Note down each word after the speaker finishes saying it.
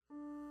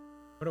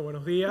Bueno,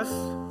 buenos días.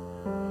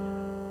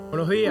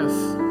 Buenos días.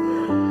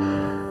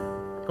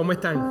 ¿Cómo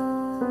están?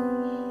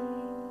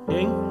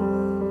 ¿Bien?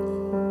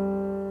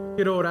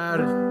 Quiero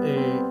orar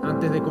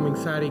antes de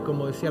comenzar, y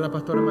como decía la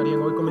pastora María,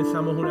 hoy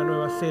comenzamos una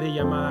nueva serie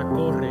llamada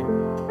Corre.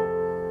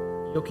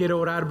 Yo quiero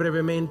orar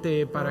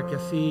brevemente para que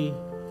así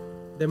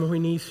demos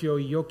inicio,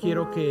 y yo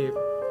quiero que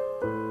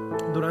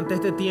durante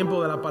este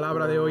tiempo de la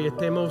palabra de hoy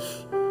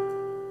estemos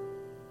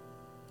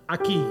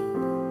aquí,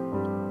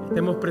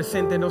 estemos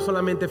presentes no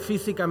solamente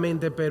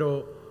físicamente,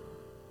 pero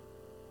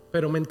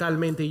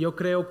mentalmente. Y yo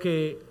creo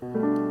que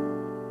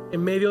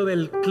en medio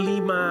del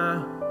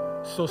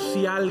clima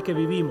social que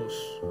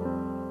vivimos,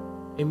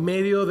 en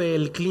medio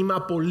del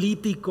clima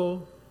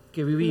político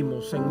que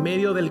vivimos, en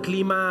medio del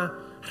clima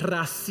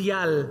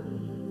racial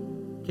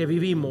que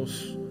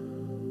vivimos,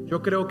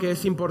 yo creo que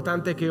es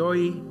importante que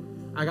hoy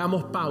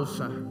hagamos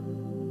pausa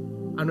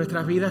a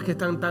nuestras vidas que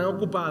están tan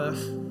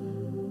ocupadas,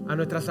 a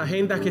nuestras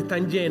agendas que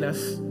están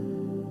llenas,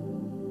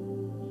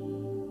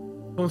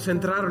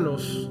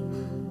 concentrarnos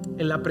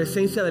en la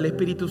presencia del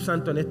Espíritu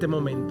Santo en este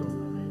momento.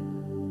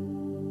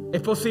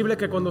 Es posible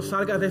que cuando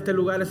salgas de este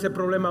lugar ese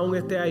problema aún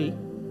esté ahí.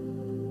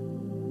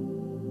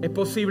 Es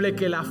posible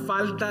que la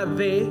falta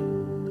de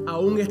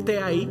aún esté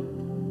ahí.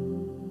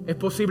 Es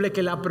posible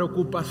que la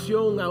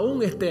preocupación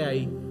aún esté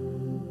ahí.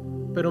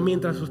 Pero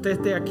mientras usted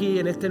esté aquí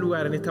en este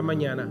lugar, en esta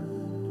mañana,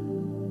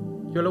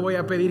 yo le voy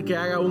a pedir que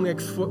haga un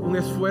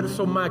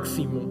esfuerzo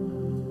máximo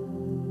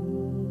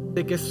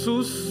de que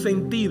sus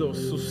sentidos,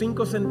 sus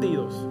 5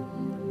 sentidos,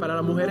 para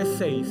las mujeres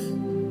 6,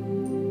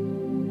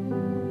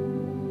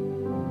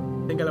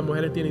 en que las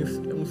mujeres tienen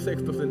un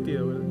 6º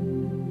sentido, ¿verdad?,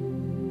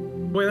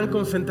 puedan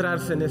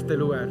concentrarse en este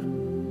lugar.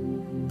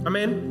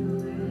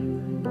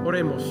 Amén.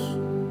 Oremos.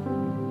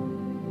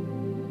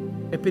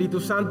 Espíritu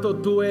Santo,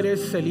 tú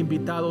eres el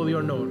invitado de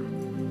honor.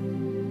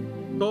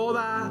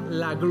 Toda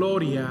la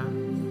gloria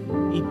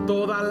y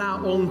toda la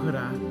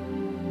honra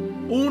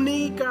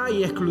única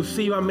y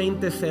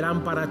exclusivamente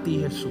serán para ti,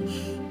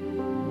 Jesús.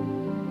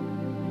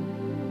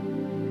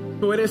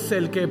 Tú eres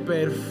el que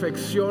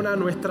perfecciona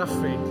nuestra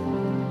fe.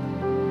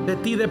 De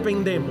ti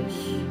dependemos.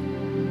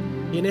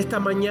 Y en esta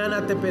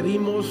mañana te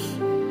pedimos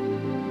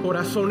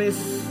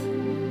corazones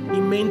y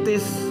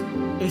mentes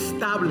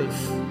estables,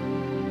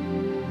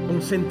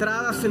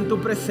 concentradas en tu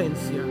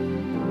presencia,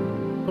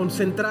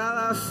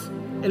 concentradas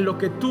en lo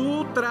que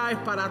tú traes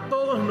para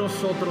todos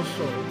nosotros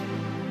hoy.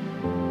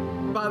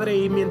 Padre,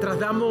 y mientras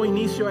damos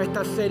inicio a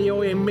esta serie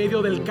hoy, en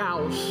medio del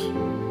caos,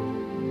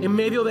 en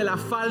medio de la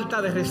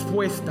falta de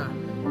respuesta,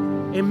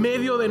 en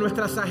medio de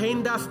nuestras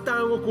agendas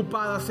tan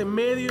ocupadas, en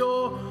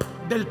medio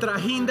del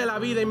trajín de la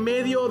vida, en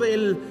medio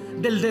del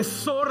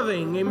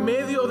desorden, en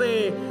medio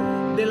de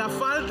la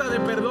falta de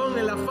perdón,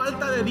 en la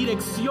falta de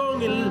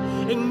dirección,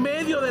 en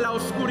medio de la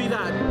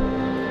oscuridad,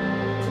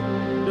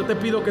 yo te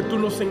pido que tú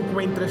nos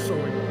encuentres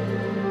hoy.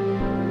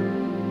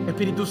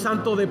 Espíritu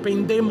Santo,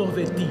 dependemos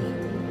de ti.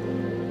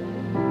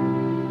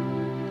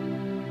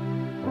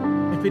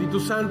 Espíritu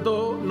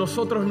Santo,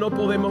 nosotros no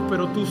podemos,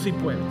 pero tú sí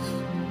puedes.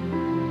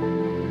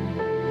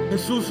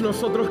 Jesús,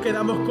 nosotros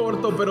quedamos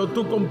cortos, pero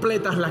tú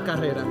completas la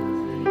carrera.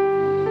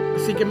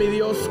 Así que mi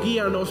Dios,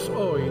 guíanos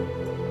hoy.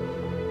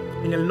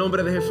 En el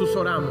nombre de Jesús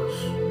oramos.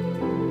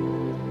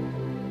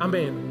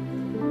 Amén.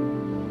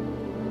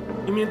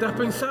 Y mientras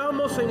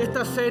pensábamos en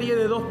esta serie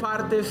de 2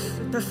 partes,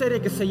 esta serie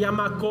que se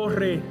llama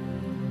Corre,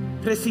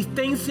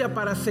 resistencia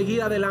para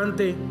seguir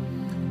adelante,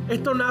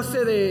 esto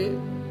nace de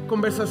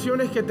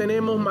conversaciones que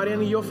tenemos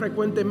Mariana y yo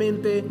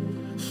frecuentemente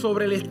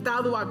sobre el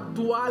estado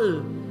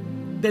actual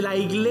de la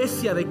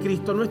iglesia de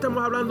Cristo. No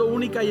estamos hablando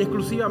única y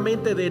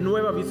exclusivamente de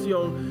Nueva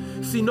Visión,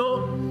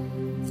 sino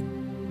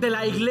de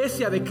la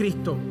iglesia de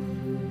Cristo.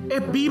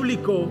 Es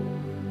bíblico,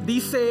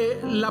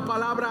 dice la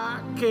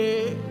palabra,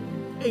 que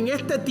en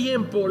este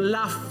tiempo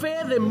la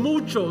fe de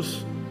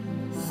muchos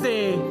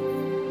se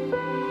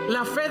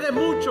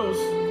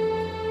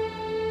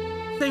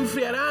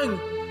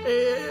enfriarán.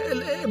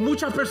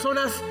 Muchas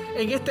personas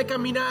en este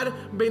caminar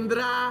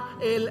vendrá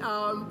el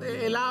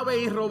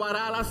ave y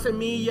robará la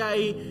semilla,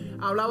 y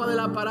hablaba de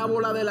la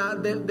parábola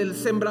del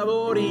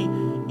sembrador,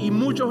 y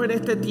muchos en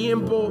este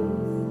tiempo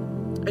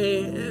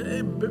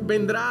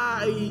vendrá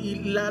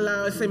y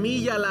la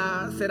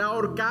semilla será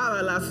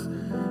ahorcada,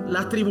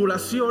 las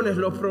tribulaciones,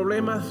 los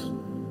problemas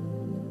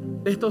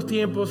de estos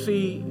tiempos.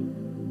 Y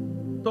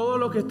todos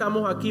los que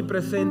estamos aquí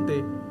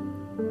presentes,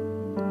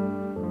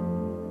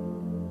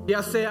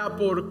 ya sea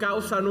por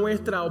causa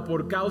nuestra o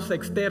por causa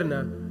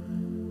externa,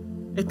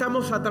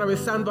 estamos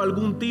atravesando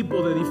algún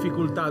tipo de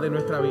dificultad en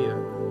nuestra vida.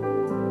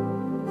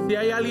 Si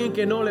hay alguien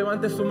que no,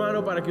 levante su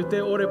mano para que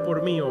usted ore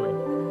por mí hoy.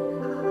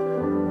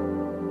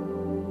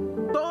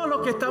 Todos los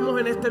que estamos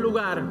en este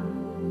lugar,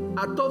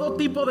 a todo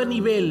tipo de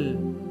nivel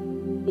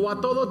o a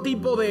todo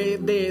tipo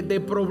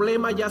de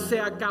problema, ya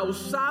sea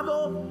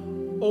causado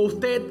o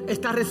usted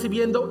está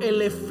recibiendo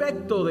el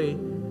efecto de,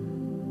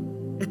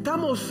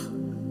 estamos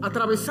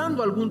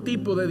atravesando algún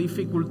tipo de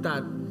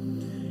dificultad.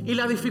 Y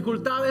las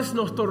dificultades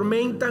nos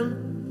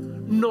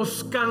tormentan,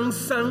 nos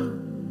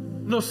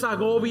cansan, nos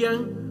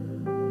agobian.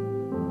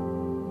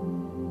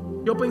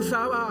 Yo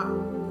pensaba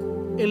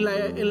en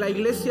la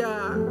iglesia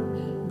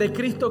de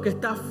Cristo que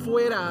está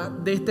fuera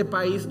de este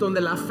país,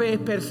 donde la fe es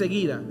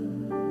perseguida.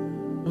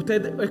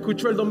 Usted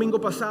escuchó el domingo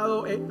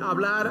pasado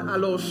hablar a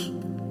los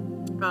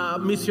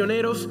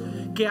misioneros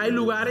que hay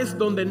lugares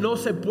donde no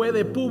se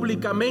puede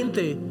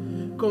públicamente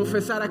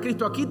confesar a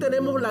Cristo. Aquí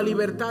tenemos la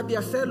libertad de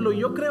hacerlo, y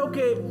yo creo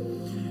que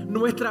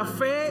nuestra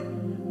fe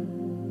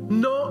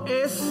no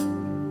es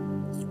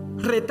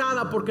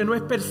retada porque no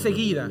es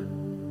perseguida.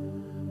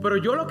 Pero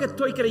yo lo que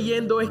estoy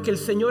creyendo es que el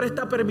Señor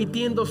está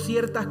permitiendo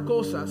ciertas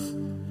cosas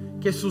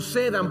que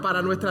sucedan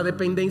para nuestra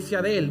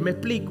dependencia de Él. Me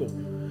explico.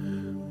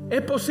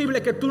 Es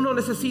posible que tú no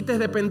necesites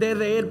depender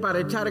de Él para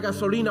echar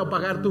gasolina o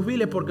pagar tus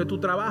biles porque tú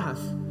trabajas.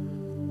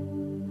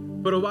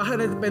 Pero vas a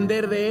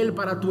depender de Él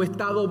para tu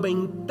estado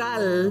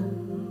mental,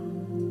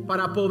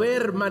 para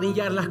poder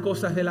manillar las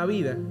cosas de la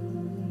vida.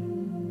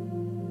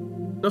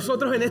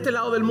 Nosotros en este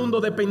lado del mundo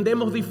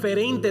dependemos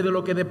diferente de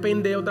lo que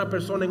depende otra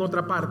persona en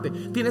otra parte.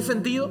 ¿Tiene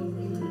sentido?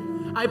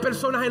 Hay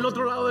personas en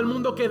otro lado del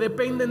mundo que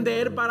dependen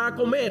de Él para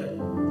comer.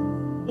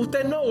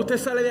 Usted no, usted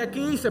sale de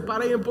aquí y se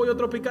para ahí en Pollo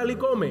Tropical y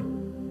come.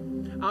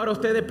 Ahora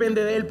usted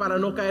depende de Él para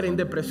no caer en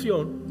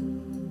depresión.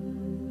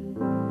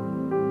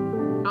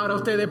 Ahora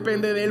usted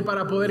depende de Él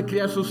para poder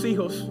criar sus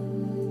hijos.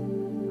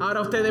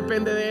 Ahora usted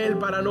depende de Él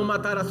para no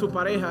matar a su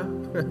pareja.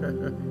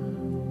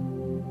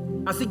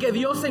 Así que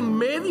Dios, en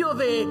medio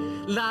de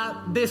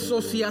la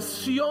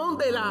desociación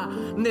de la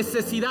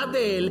necesidad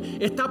de Él,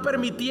 está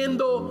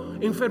permitiendo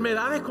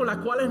enfermedades con las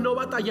cuales no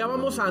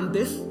batallábamos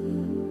antes.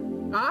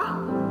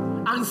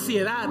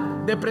 Ansiedad,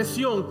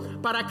 depresión,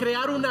 para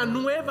crear una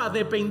nueva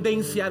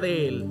dependencia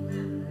de Él.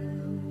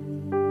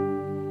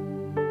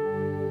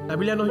 La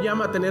Biblia nos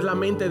llama a tener la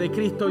mente de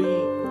Cristo, y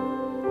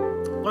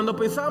cuando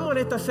pensábamos en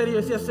esta serie, yo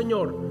decía,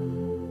 Señor,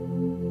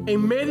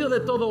 en medio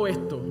de todo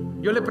esto,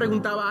 yo le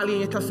preguntaba a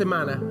alguien esta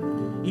semana,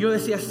 y yo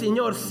decía,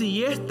 Señor,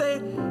 si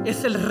este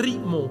es el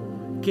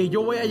ritmo que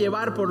yo voy a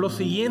llevar por los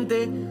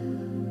siguientes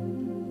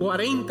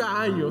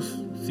 40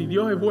 años, si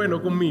Dios es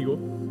bueno conmigo,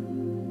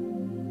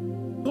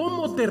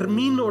 ¿cómo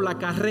termino la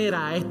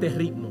carrera a este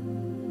ritmo?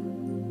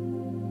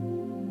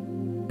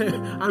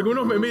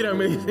 Algunos me miran,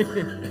 me dicen,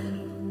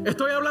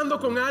 ¿estoy hablando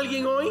con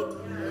alguien hoy?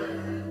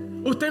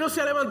 Usted no se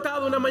ha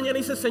levantado una mañana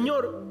y dice,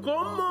 Señor,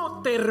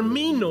 ¿cómo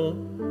termino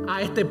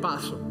a este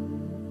paso?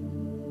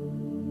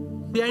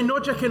 Si hay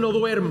noches que no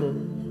duermo,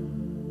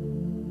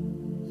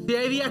 si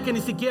hay días que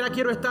ni siquiera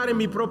quiero estar en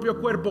mi propio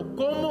cuerpo,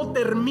 ¿cómo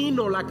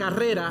termino la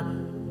carrera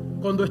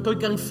cuando estoy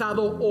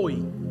cansado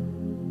hoy?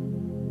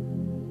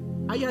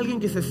 ¿Hay alguien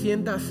que se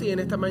sienta así en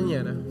esta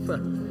mañana?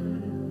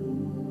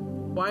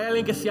 ¿O hay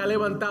alguien que se ha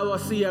levantado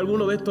así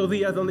alguno de estos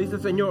días donde dice,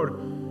 Señor,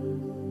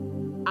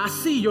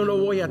 así yo no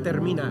voy a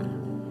terminar?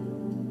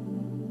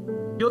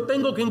 Yo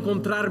tengo que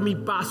encontrar mi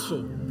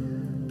paso,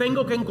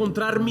 tengo que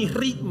encontrar mi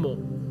ritmo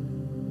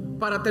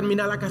para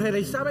terminar la carrera.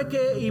 ¿Y sabe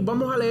qué? Y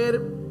vamos a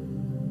leer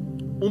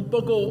un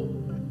poco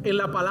en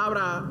la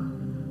palabra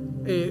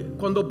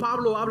cuando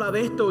Pablo habla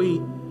de esto.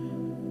 Y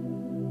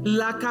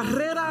la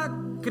carrera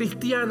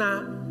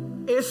cristiana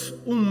es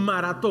un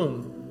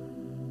maratón.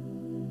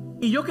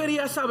 Y yo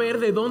quería saber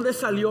de dónde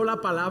salió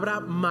la palabra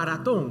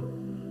maratón.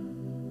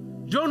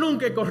 Yo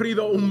nunca he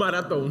corrido un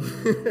maratón.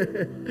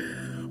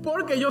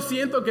 Porque yo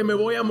siento que me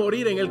voy a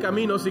morir en el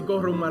camino si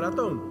corro un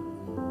maratón.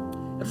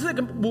 Entonces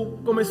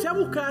comencé a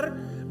buscar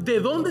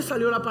de dónde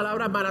salió la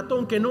palabra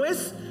maratón, que no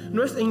es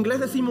en inglés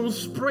decimos un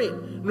sprint,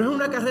 no es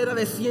una carrera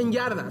de 100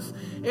 yardas,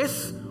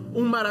 es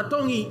un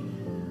maratón. Y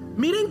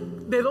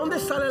miren de dónde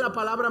sale la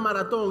palabra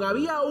maratón.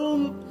 Había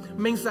un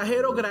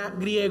mensajero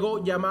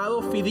griego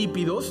llamado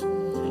Fidípidos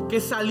que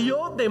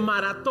salió de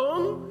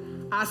Maratón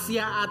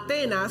hacia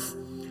Atenas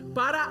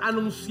para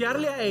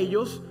anunciarle a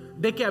ellos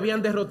de que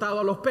habían derrotado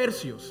a los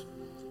persios.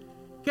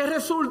 ¿Qué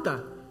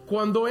resulta?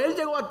 Cuando él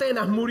llegó a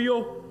Atenas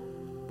murió.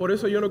 Por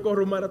eso yo no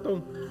corro un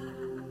maratón.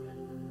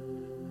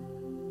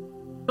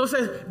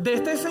 Entonces,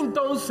 desde ese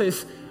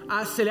entonces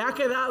se le ha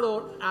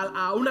quedado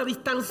a una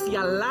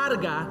distancia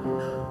larga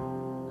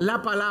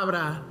la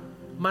palabra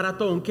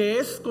maratón, que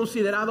es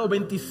considerado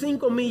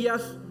 25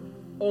 millas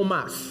o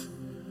más.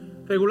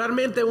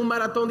 Regularmente un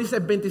maratón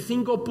dice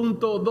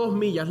 25.2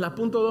 millas. Las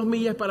 .2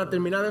 millas para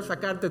terminar de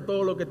sacarte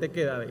todo lo que te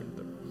queda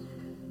adentro.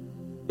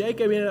 Y ahí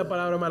que viene la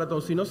palabra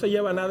maratón. Si no se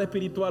lleva nada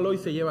espiritual hoy,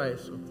 se lleva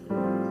eso.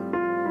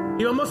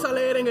 Y vamos a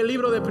leer en el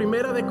libro de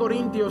Primera de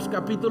Corintios,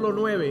 capítulo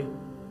 9,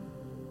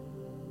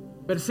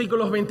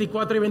 versículos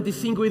 24 y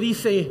 25, y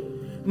dice: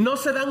 ¿no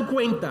se dan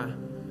cuenta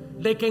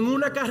de que en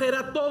una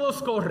carrera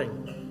todos corren,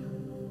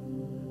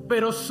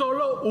 pero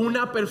solo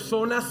una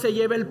persona se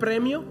lleva el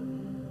premio?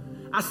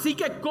 Así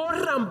que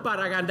corran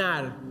para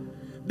ganar.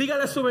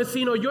 Dígale a su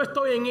vecino: yo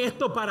estoy en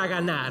esto para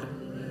ganar.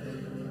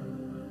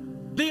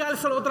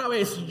 Dígaselo otra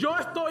vez: yo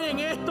estoy en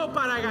esto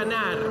para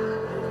ganar.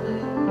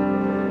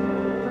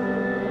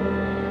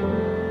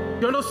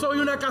 Yo no soy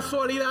una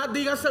casualidad,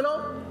 dígaselo.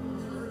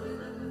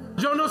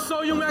 Yo no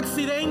soy un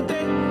accidente.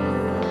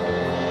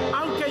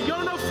 Aunque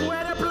yo no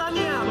fuera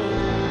planeado,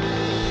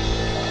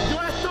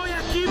 yo estoy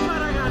aquí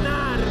para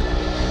ganar.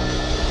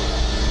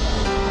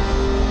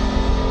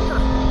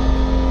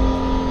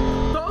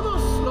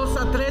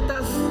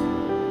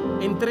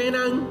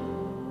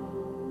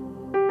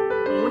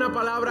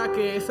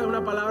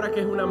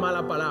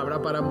 mala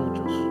palabra para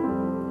muchos,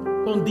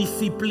 con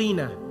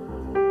disciplina.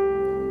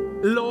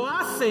 Lo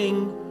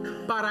hacen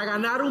para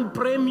ganar un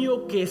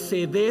premio que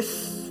se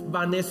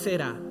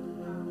desvanecerá.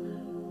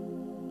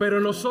 Pero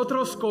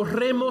nosotros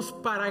corremos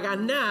para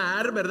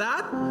ganar,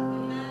 ¿verdad?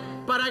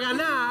 Para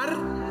ganar,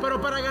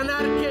 pero ¿para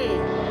ganar qué?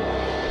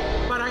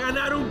 Para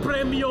ganar un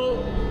premio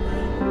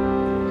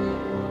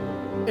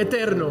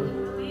eterno.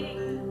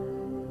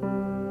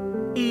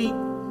 Y,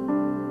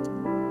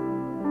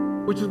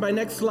 which is my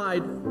next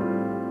slide.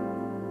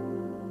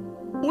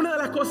 Una de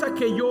las cosas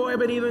que yo he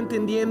venido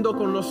entendiendo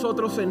con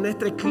nosotros en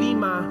este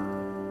clima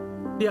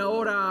de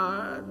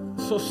ahora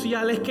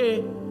social es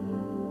que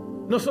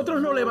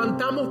nosotros nos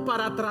levantamos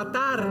para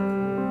tratar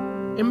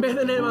en vez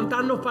de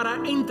levantarnos para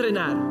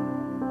entrenar.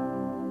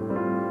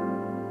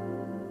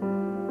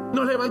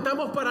 Nos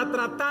levantamos para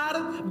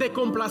tratar de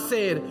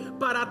complacer,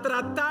 para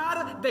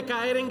tratar de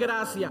caer en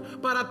gracia,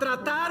 para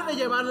tratar de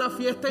llevar la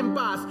fiesta en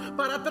paz,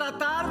 para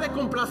tratar de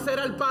complacer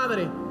al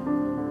Padre.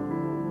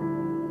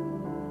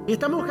 Y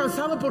estamos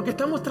cansados porque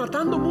estamos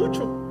tratando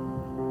mucho.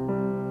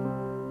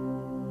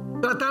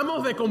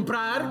 Tratamos de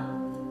comprar,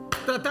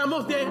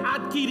 tratamos de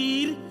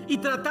adquirir y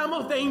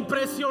tratamos de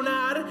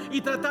impresionar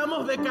y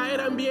tratamos de caer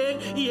en bien.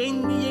 Y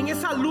en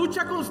esa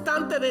lucha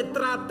constante de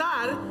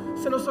tratar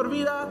se nos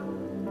olvida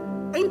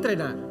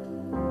entrenar.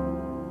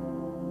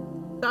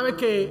 ¿Sabe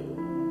que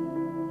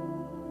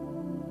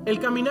el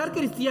caminar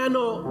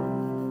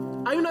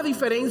cristiano, hay una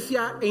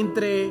diferencia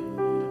entre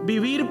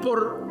vivir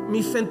por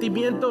mis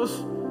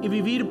sentimientos y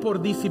vivir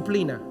por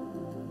disciplina?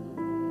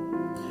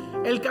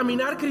 El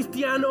caminar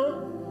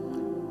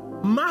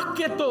cristiano, más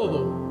que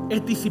todo,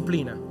 es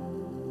disciplina.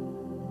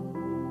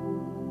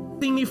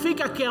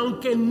 Significa que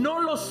aunque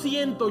no lo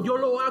siento, yo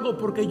lo hago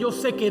porque yo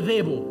sé que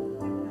debo.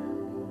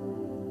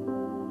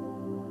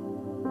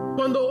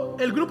 Cuando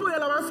el grupo de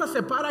alabanza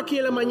se para aquí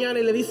en la mañana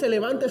y le dice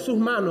levante sus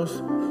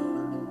manos,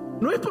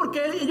 no es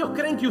porque ellos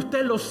creen que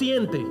usted lo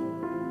siente,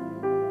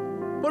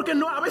 porque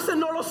no, a veces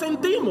no lo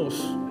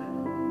sentimos.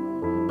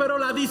 Pero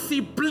la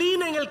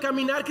disciplina en el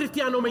caminar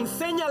cristiano me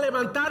enseña a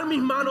levantar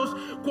mis manos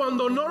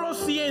cuando no lo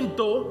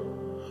siento,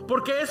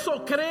 porque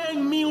eso crea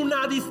en mí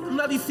una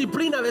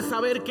disciplina de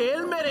saber que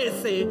Él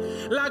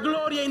merece la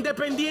gloria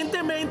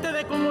independientemente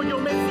de cómo yo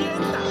me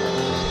sienta.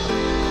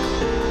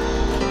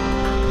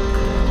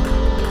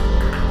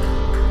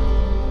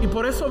 Y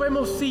por eso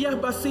vemos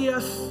sillas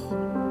vacías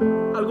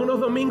algunos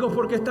domingos,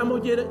 porque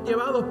estamos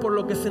llevados por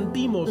lo que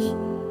sentimos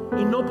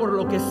y no por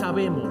lo que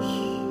sabemos.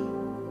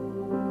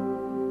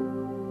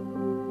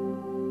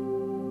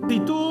 Si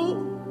tú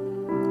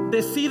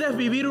decides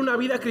vivir una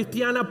vida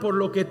cristiana por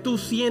lo que tú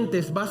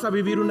sientes, vas a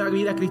vivir una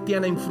vida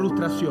cristiana en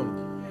frustración.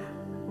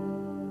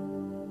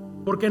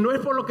 Porque no es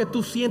por lo que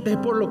tú sientes, es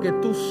por lo que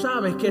tú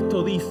sabes que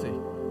esto dice.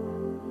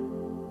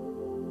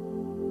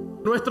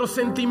 Nuestros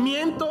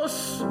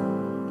sentimientos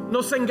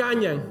nos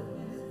engañan.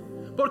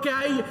 Porque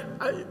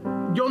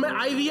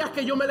hay días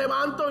que yo me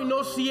levanto y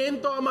no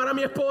siento amar a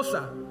mi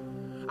esposa.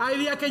 Hay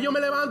días que yo me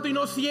levanto y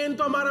no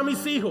siento amar a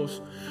mis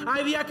hijos.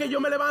 Hay días que yo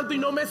me levanto y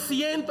no me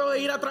siento de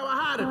ir a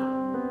trabajar.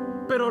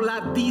 Pero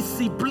la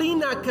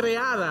disciplina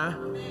creada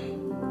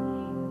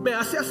me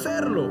hace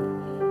hacerlo.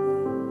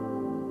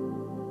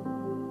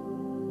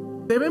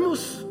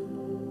 Debemos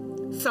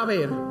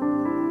saber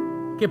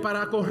que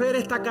para correr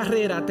esta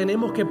carrera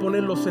tenemos que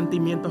poner los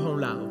sentimientos a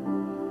un lado.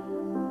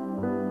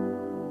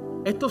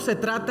 Esto se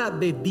trata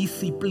de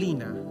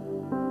disciplina.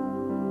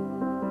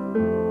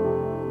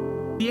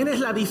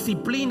 Tienes la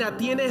disciplina,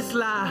 tienes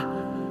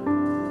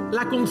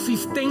la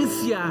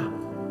consistencia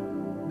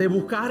de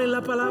buscar en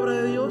la palabra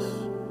de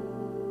Dios.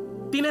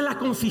 Tienes la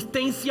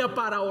consistencia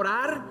para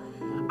orar,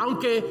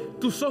 aunque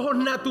tus ojos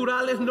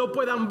naturales no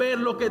puedan ver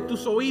lo que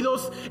tus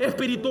oídos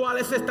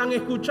espirituales están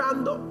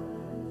escuchando.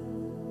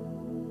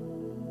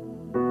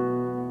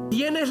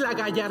 Tienes la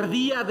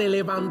gallardía de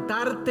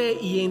levantarte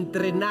y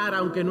entrenar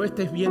aunque no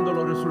estés viendo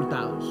los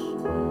resultados.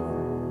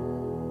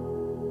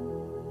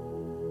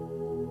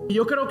 Y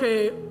yo creo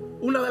que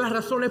una de las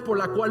razones por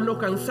la cual nos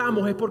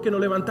cansamos es porque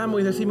nos levantamos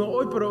y decimos,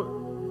 hoy,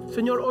 pero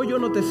Señor, hoy yo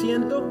no te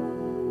siento.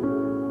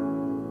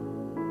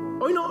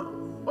 Hoy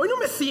no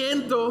me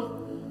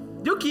siento.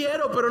 Yo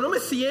quiero, pero no me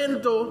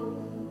siento.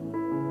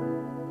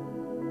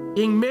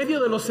 Y en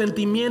medio de los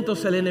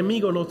sentimientos el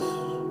enemigo nos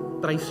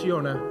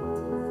traiciona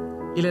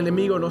y el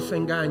enemigo nos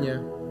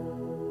engaña.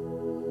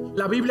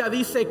 La Biblia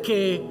dice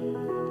que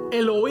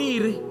el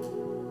oír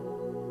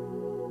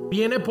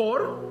viene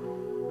por...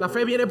 La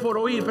fe viene por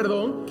oír,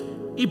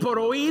 y por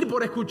oír,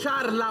 por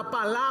escuchar la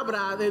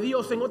palabra de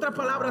Dios. En otras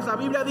palabras, la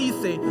Biblia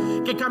dice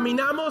que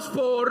caminamos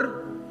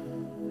por,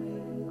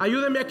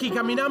 ayúdenme aquí,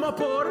 caminamos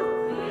por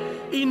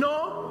y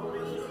no,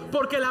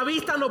 porque la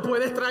vista no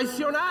puedes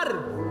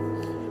traicionar.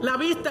 La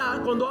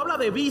vista, cuando habla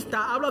de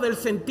vista, habla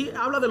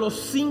de los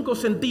 5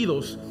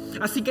 sentidos.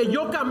 Así que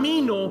yo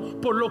camino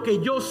por lo que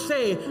yo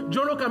sé,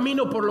 yo no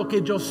camino por lo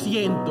que yo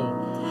siento.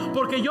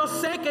 Porque yo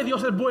sé que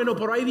Dios es bueno,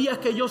 pero hay días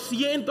que yo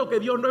siento que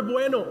Dios no es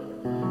bueno.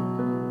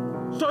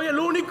 ¿Soy el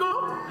único?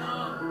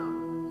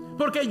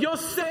 Porque yo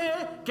sé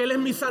que Él es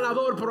mi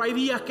sanador, pero hay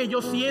días que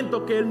yo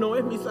siento que Él no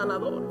es mi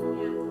sanador.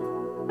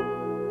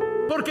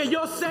 Porque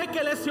yo sé que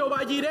Él es Jehová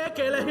Jireh,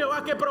 que Él es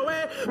Jehová que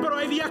provee, pero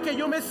hay días que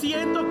yo me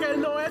siento que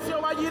Él no es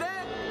Jehová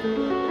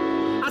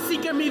Jireh. Así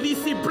que mi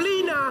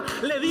disciplina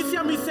le dice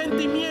a mi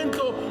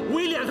sentimiento: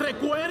 William,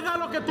 recuerda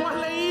lo que tú has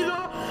leído,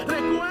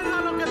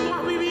 recuerda lo que tú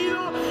has vivido.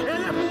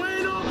 Él es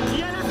bueno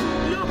y Él es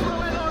un Dios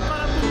proveedor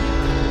para tu vida.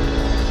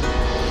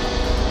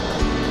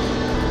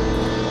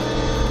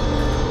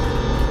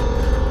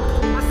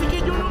 Así que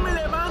yo no me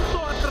levanto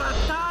a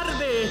tratar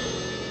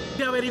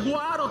de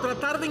averiguar o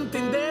tratar de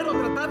entender o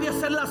tratar de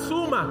hacer la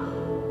suma.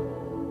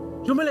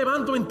 Yo me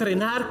levanto a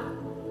entrenar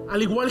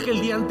al igual que el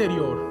día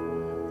anterior,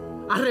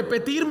 a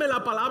repetirme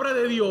la palabra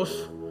de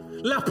Dios,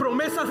 las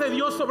promesas de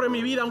Dios sobre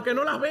mi vida. Aunque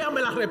no las vea,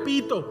 me las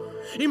repito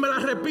y me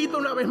las repito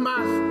una vez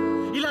más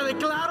y la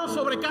declaro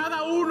sobre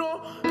cada uno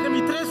de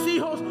mis 3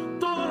 hijos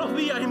todos los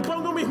días.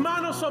 Impongo mis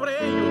manos sobre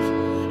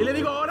ellos y le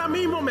digo: ahora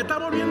mismo me está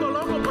volviendo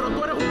loco, pero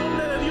tú eres un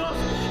hombre de Dios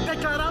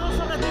declarado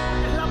sobre ti,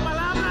 porque es la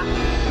palabra.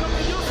 Lo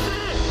que yo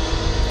sé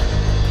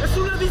es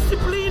una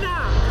disciplina.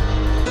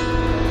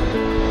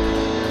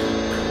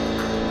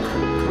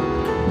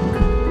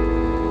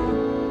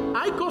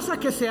 Hay cosas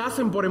que se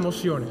hacen por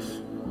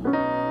emociones,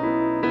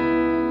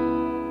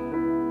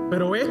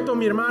 pero esto,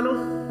 mi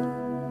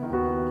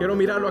hermano, quiero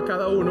mirarlo a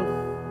cada uno.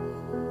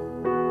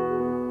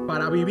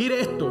 Para vivir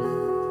esto,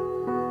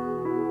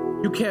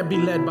 you can't be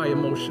led by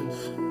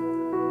emotions.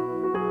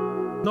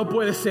 No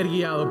puedes ser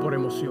guiado por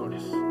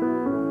emociones,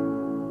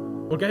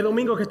 porque hay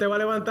domingos que te va a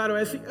levantar y va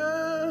a decir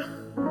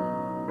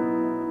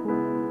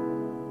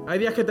hay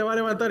días que te va a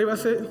levantar y va a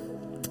ser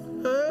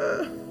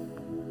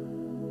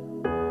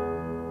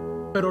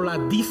pero la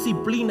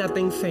disciplina te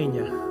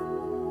enseña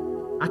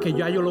a que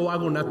ya yo lo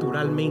hago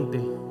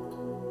naturalmente,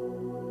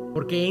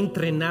 porque he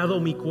entrenado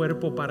mi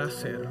cuerpo para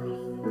hacerlo.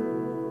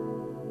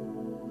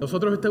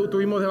 Nosotros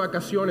estuvimos de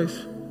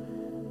vacaciones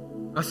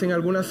hace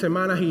algunas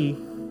semanas y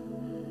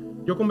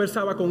yo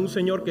conversaba con un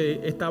señor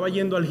que estaba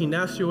yendo al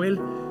gimnasio. Él,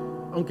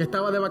 aunque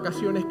estaba de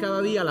vacaciones,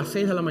 cada día a las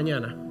 6 de la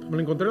mañana. Me lo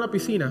encontré en la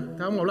piscina,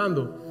 estábamos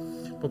hablando,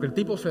 porque el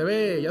tipo se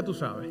ve, ya tú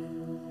sabes.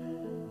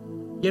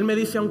 Y él me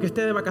dice: aunque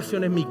esté de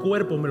vacaciones, mi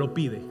cuerpo me lo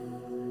pide.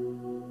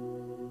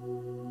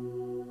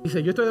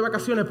 Dice: yo estoy de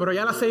vacaciones, pero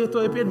ya a las 6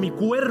 estoy de pie, mi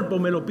cuerpo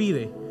me lo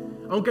pide.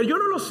 Aunque yo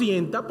no lo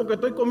sienta, porque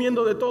estoy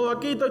comiendo de todo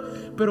aquí,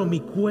 pero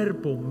mi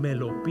cuerpo me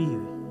lo pide.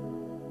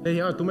 Le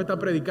dije: tú me estás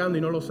predicando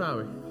y no lo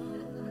sabes.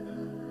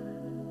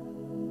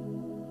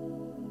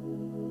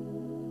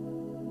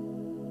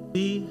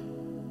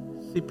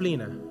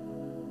 Disciplina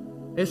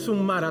es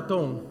un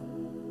maratón,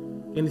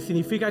 que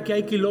significa que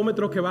hay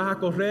kilómetros que vas a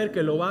correr,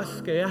 que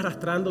es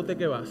arrastrándote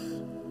que vas,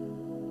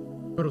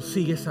 pero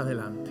sigues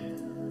adelante,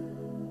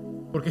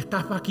 porque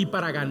estás aquí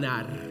para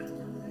ganar.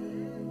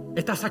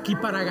 Estás aquí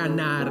para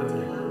ganar.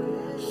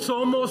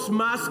 Somos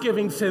más que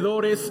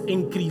vencedores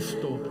en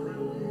Cristo.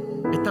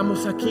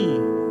 Estamos aquí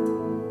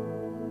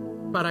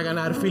para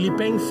ganar.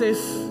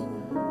 Filipenses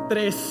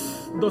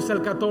 3, 12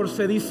 al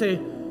 14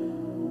 dice: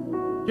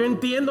 yo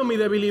entiendo mi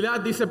debilidad,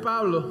 dice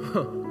Pablo.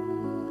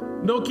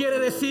 No quiere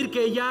decir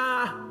que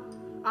ya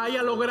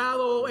haya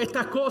logrado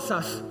estas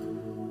cosas.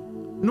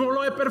 No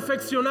lo he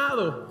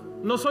perfeccionado.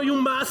 No soy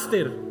un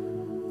máster,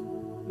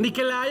 ni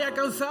que le haya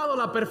alcanzado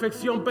la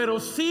perfección,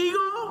 pero sigo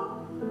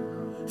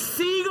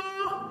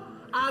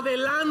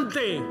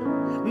adelante.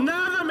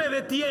 Nada me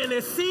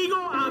detiene. Sigo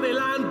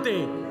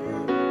adelante.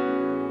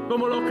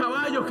 Como los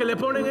caballos que le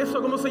ponen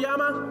eso, ¿cómo se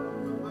llama?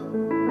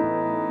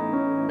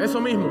 Eso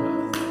mismo.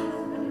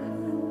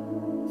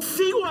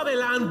 Sigo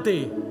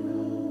adelante.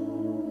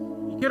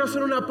 Quiero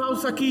hacer una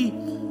pausa aquí,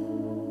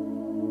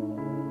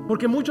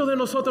 porque muchos de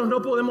nosotros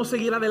no podemos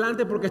seguir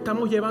adelante porque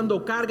estamos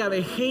llevando carga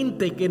de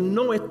gente que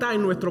no está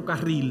en nuestro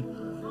carril.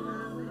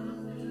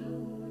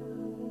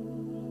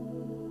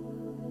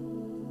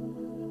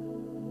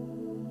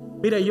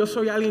 Mire, yo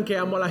soy alguien que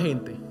amo a la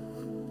gente.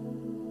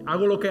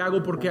 Hago lo que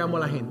hago porque amo a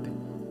la gente.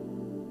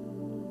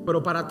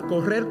 Pero para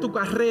correr tu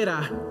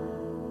carrera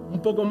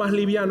un poco más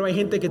liviano, hay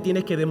gente que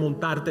tienes que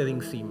desmontarte de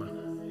encima.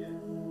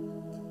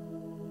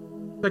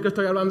 Sé que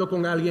estoy hablando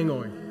con alguien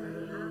hoy,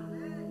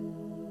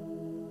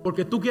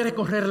 porque tú quieres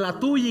correr la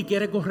tuya y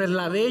quieres correr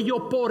la de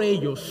ellos por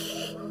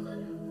ellos.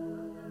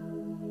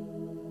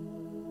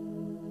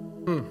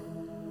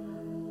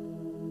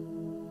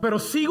 Pero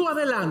sigo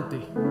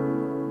adelante.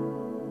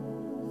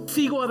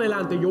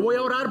 Yo voy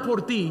a orar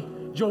por ti.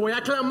 Yo voy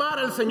a clamar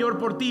al Señor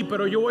por ti,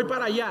 pero yo voy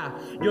para allá.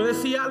 Yo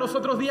decía los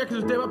otros días que si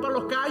usted va para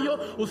Los Cayos,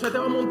 usted te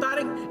va a montar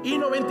en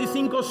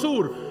I-95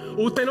 Sur.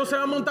 Usted no se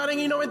va a montar en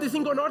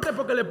I-95 Norte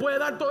porque le puede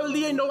dar todo el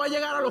día y no va a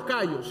llegar a Los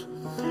Cayos.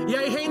 Y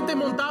hay gente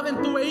montada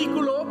en tu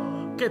vehículo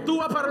que tú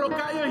vas para Los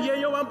Cayos y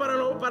ellos van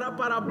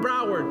para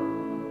Broward.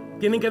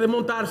 Tienen que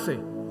desmontarse.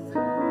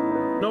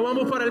 No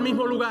vamos para el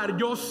mismo lugar.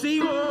 Yo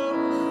sigo,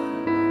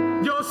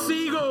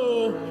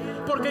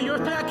 porque yo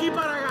estoy aquí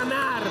para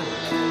ganar.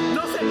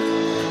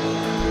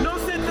 No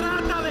se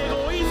trata de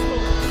egoísmo,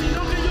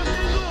 sino que yo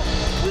tengo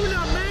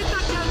una meta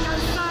que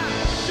alcanzar.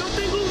 Yo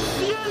tengo un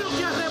cielo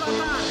que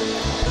arrebatar.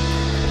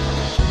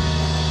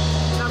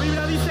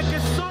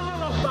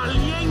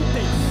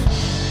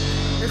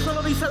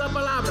 lo dice la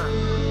palabra.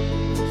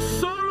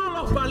 Solo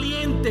los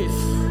valientes,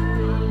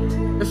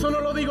 eso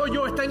no lo digo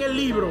yo, está en el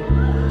libro.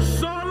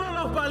 Solo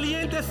los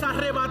valientes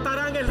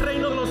arrebatarán el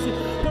reino de los cielos.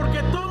 Porque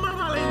toma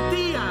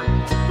valentía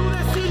tú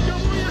decir, yo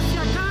voy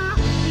hacia acá,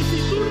 y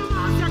si tú no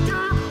vas hacia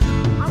acá,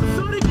 I'm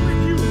sorry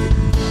with you.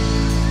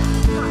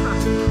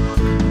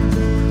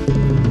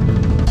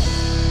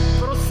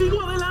 Pero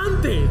sigo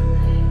adelante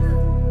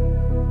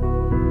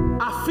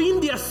a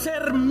fin de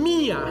hacer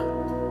mía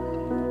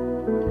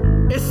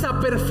esa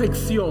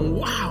perfección.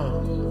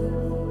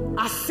 Wow.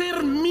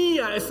 Hacer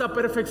mía esa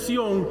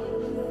perfección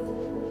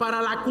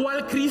para la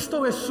cual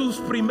Cristo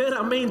Jesús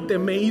primeramente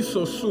me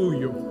hizo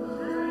suyo.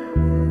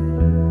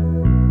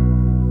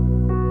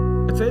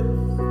 That's it.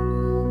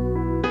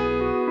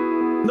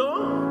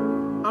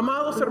 No,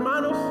 amados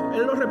hermanos,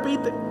 Él lo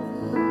repite.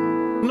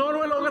 No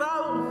lo he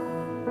logrado.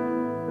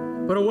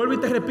 Pero vuelvo y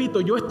te repito,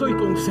 yo estoy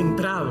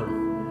concentrado.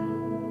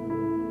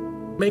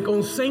 Me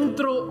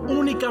concentro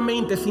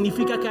únicamente,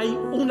 significa que hay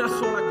una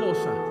sola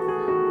cosa.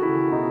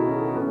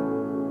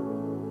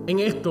 En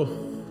esto,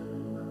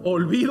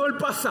 olvido el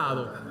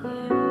pasado.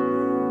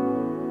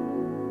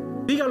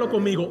 Dígalo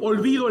conmigo,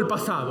 olvido el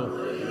pasado.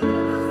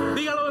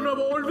 Dígalo de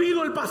nuevo,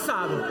 olvido el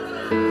pasado.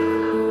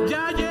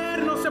 Ya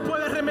ayer no se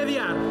puede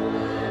remediar.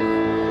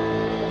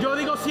 Yo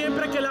digo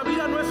siempre que la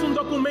vida no es un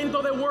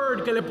documento de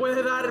Word que le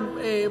puedes dar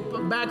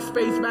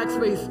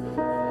backspace.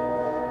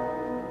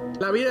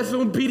 La vida es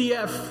un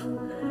PDF.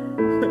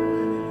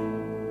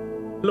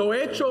 Lo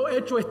hecho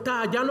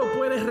está. Ya no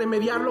puedes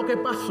remediar lo que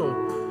pasó.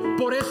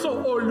 Por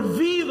eso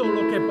olvido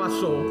lo que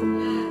pasó.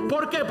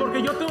 ¿Por qué?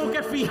 Porque yo tengo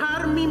que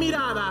fijar mi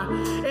mirada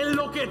en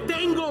lo que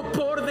tengo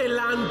por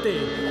delante.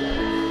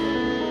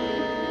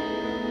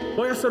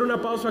 Voy a hacer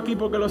una pausa aquí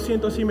porque lo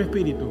siento así en mi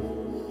espíritu.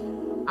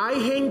 Hay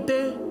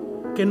gente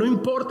que no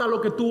importa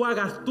lo que tú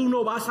hagas, tú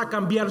no vas a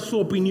cambiar su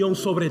opinión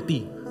sobre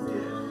ti.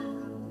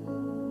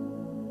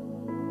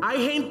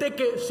 Hay gente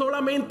que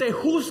solamente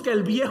juzga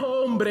el viejo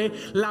hombre,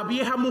 la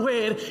vieja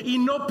mujer, y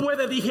no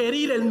puede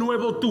digerir el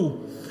nuevo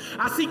tú.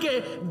 Así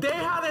que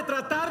deja de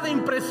tratar de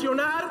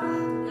impresionar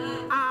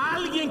a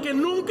alguien que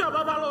nunca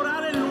va a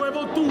valorar el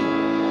nuevo tú.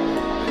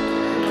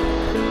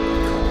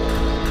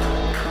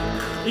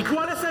 ¿Y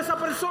cuál es esa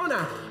persona?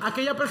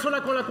 Aquella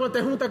persona con la cual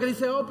te juntas que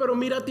dice, oh, pero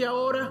mírate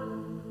ahora.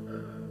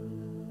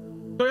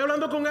 Estoy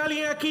hablando con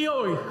alguien aquí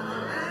hoy.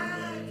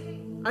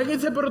 Alguien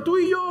dice, pero tú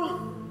y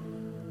yo,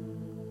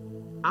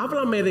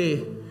 háblame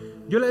de...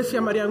 Yo le decía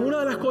a Marian, una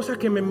de las cosas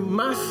que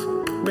más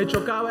me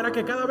chocaba era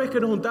que cada vez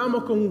que nos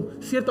juntábamos con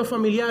ciertos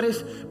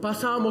familiares,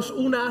 pasábamos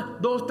 1,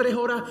 2, 3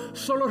 horas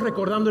solo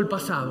recordando el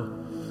pasado.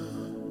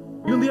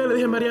 Y un día le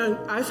dije a Marian,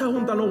 a esa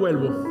junta no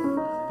vuelvo.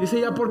 Dice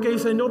ella, ¿por qué?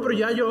 Dice, no, pero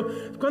ya yo,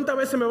 ¿cuántas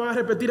veces me van a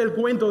repetir el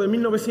cuento de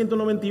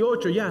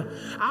 1998 ya?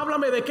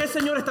 Háblame de qué el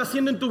Señor está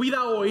haciendo en tu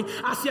vida hoy,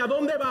 hacia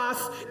dónde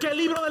vas, qué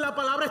libro de la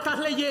palabra estás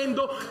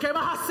leyendo, qué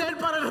vas a hacer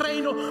para el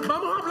reino.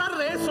 Vamos a hablar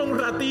de eso un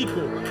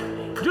ratico.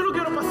 Yo no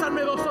quiero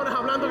pasarme 2 horas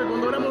hablando que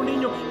cuando éramos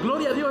niños,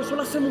 gloria a Dios, eso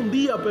lo hacemos un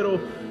día, pero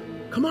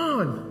come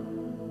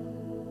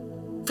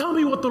on. Tell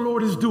me what the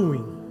Lord is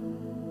doing.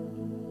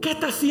 ¿Qué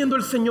está haciendo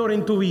el Señor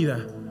en tu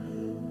vida?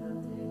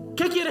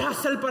 ¿Qué quieres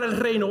hacer para el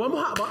reino?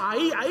 Vamos a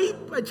ahí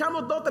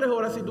echamos 2 o 3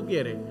 horas si tú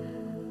quieres.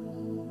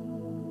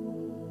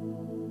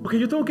 Porque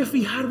yo tengo que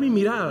fijar mi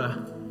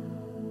mirada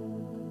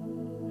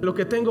en lo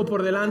que tengo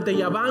por delante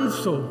y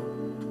avanzo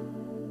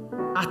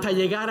hasta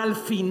llegar al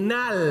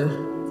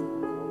final.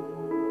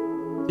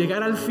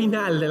 Llegar al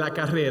final de la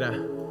carrera.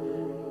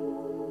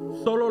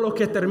 Solo los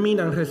que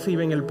terminan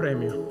reciben el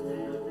premio.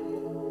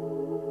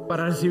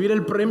 Para recibir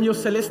el premio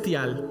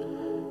celestial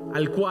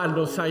al cual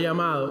nos ha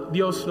llamado,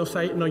 Dios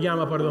nos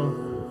llama,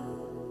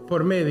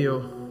 por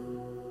medio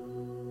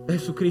de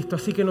Jesucristo.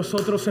 Así que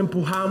nosotros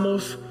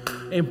empujamos.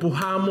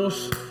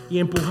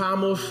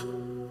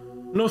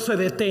 No se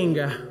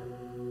detenga.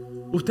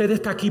 Usted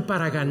está aquí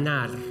para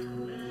ganar.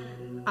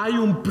 Hay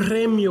un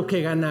premio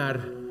que ganar,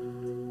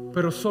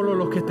 pero solo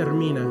los que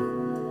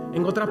terminan.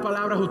 En otras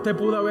palabras, usted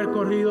pudo haber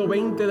corrido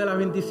 20 de las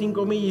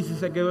 25 millas y si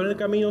se quedó en el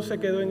camino, se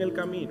quedó en el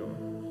camino.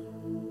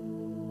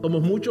 Como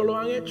muchos lo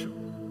han hecho.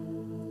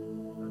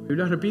 La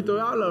Biblia, repito,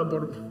 habla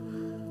por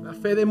la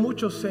fe de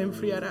muchos se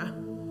enfriará.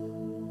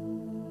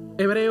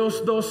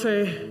 Hebreos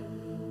 12,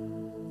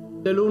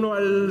 del 1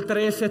 al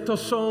 3,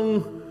 estos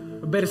son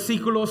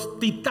versículos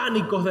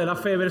titánicos de la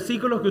fe,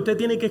 versículos que usted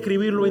tiene que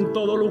escribirlo en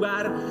todo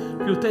lugar,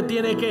 que usted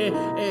tiene que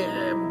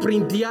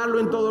printearlo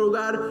en todo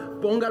lugar,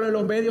 póngalo en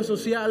los medios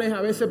sociales.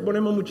 A veces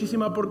ponemos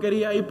muchísima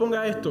porquería ahí.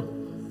 Ponga esto: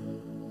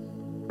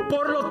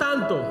 por lo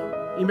tanto,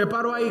 y me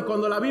paro ahí,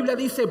 cuando la Biblia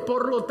dice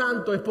por lo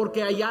tanto, es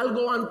porque hay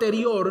algo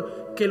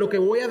anterior que lo que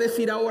voy a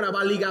decir ahora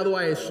va ligado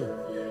a eso.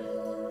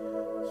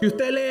 Si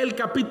usted lee el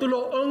capítulo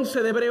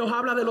 11 de Hebreos,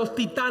 habla de los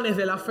titanes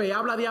de la fe,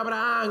 habla de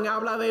Abraham,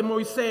 habla de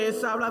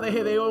Moisés, habla de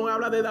Gedeón,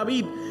 habla de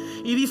David,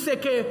 y dice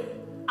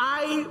que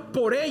hay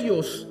por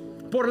ellos,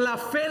 por la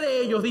fe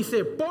de ellos,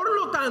 dice, por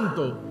lo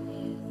tanto,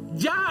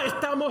 ya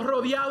estamos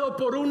rodeados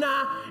por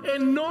una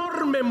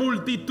enorme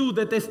multitud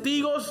de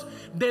testigos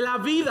de la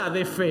vida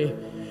de fe.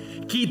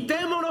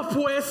 Quitémonos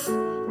pues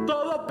todo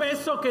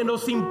peso que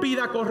nos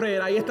impida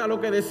correr. Ahí está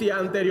lo que decía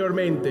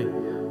anteriormente.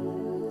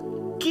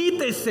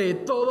 Quítese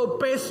todo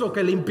peso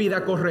que le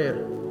impida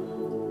correr.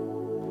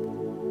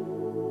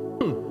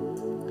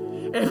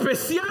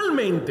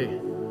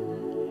 Especialmente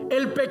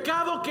el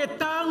pecado que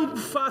tan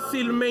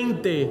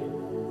fácilmente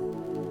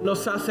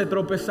nos hace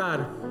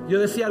tropezar. Yo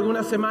decía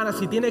algunas semanas,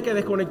 si tiene que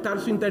desconectar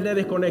su internet,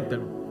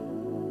 desconéctalo.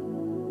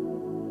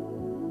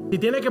 Si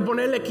tiene que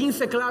ponerle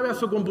 15 claves a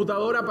su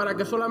computadora para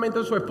que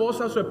solamente su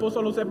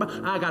esposo lo sepa,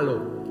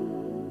 hágalo.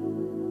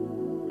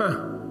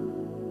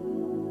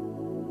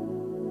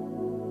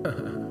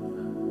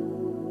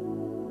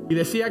 Y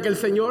decía que el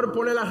Señor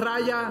pone la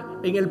raya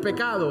en el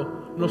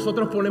pecado,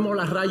 nosotros ponemos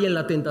la raya en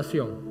la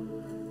tentación.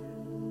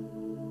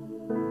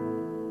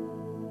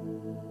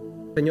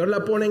 El Señor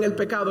la pone en el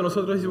pecado,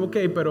 nosotros decimos, ok,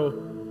 pero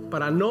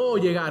para no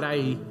llegar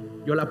ahí,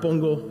 yo la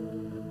pongo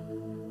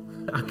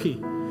aquí.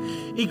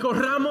 Y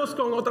corramos,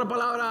 con otra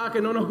palabra que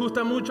no nos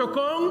gusta mucho,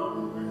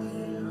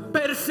 con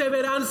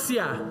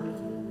perseverancia.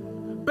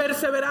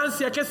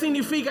 Perseverancia, ¿qué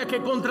significa?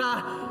 Que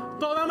contra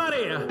toda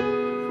marea,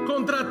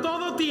 contra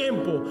todo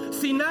tiempo,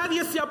 si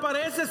nadie se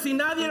aparece, si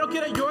nadie lo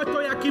quiere, yo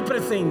estoy aquí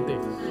presente.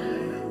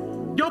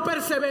 Yo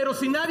persevero.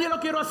 Si nadie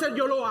lo quiere hacer,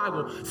 yo lo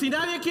hago. Si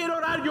nadie quiere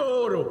orar, yo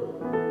oro.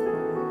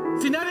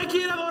 Si nadie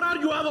quiere adorar,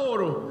 yo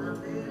adoro.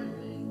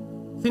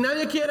 Si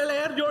nadie quiere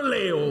leer, yo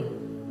leo.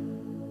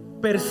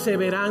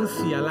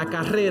 Perseverancia, la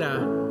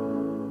carrera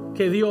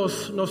que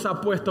Dios nos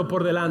ha puesto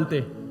por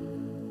delante.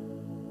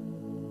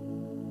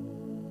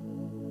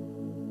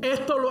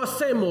 Esto lo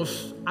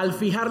hacemos al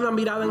fijar la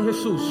mirada en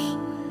Jesús,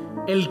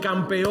 el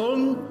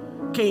campeón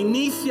que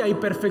inicia y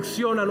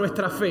perfecciona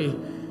nuestra fe.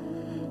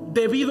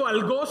 Debido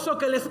al gozo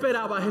que le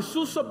esperaba,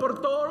 Jesús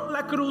soportó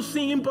la cruz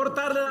sin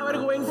importarle la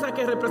vergüenza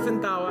que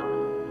representaba.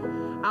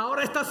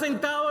 Ahora está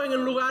sentado en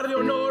el lugar de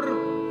honor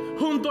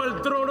junto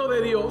al trono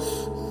de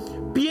Dios.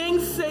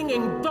 Piensen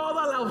en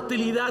toda la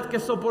hostilidad que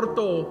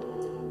soportó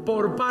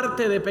por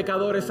parte de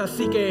pecadores,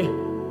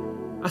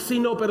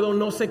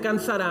 no se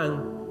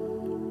cansarán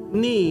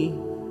ni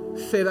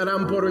se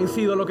darán por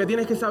vencidos. Lo que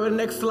tienes que saber,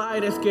 next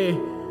slide, es que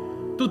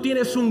tú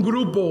tienes un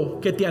grupo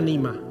que te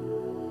anima.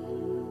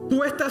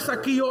 Tú estás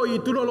aquí hoy y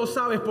tú no lo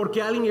sabes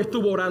porque alguien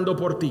estuvo orando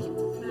por ti.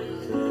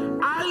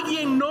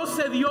 Alguien no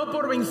se dio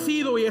por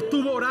vencido y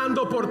estuvo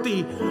orando por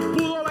ti.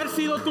 Pudo haber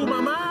sido tu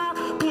mamá,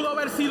 pudo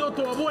haber sido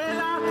tu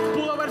abuela,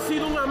 pudo haber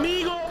sido un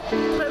amigo,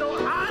 pero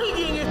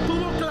alguien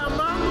estuvo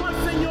clamando al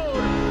Señor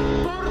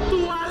por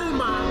tu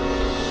alma.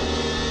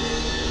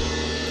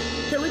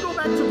 Can we go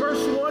back to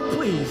verse 1,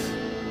 please?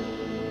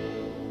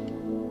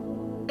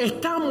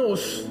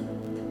 Estamos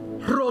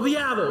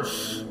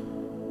rodeados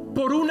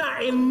por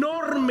una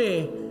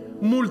enorme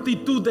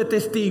multitud de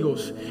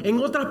testigos. En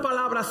otras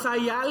palabras,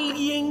 hay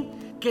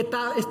alguien que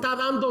está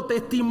dando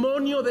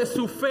testimonio de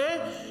su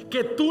fe,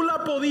 que tú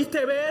la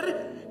pudiste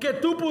ver, que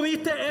tú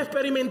pudiste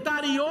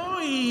experimentar, y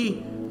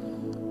hoy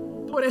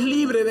tú eres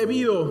libre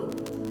debido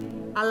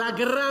a la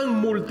gran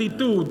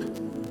multitud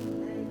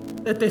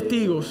de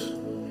testigos.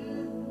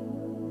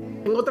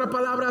 En otras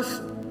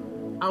palabras,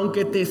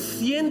 aunque te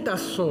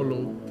sientas solo,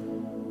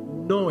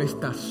 no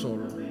estás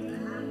solo.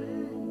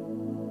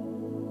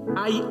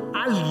 Hay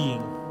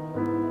alguien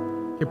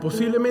que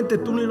posiblemente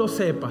tú ni lo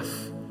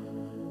sepas,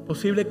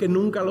 posible que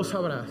nunca lo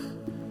sabrás,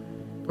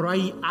 pero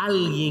hay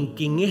alguien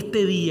que en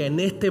este día, en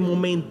este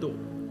momento,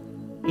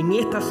 en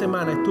esta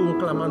semana estuvo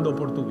clamando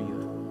por tu vida.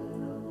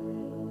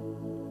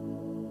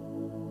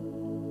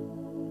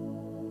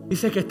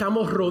 Dice que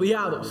estamos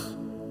rodeados.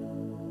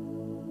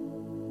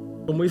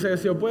 Como dice el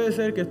Señor, puede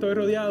ser que estoy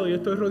rodeado, yo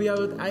estoy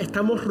rodeado.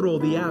 Estamos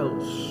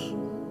rodeados.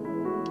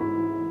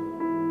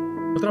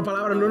 Otra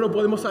palabra, no nos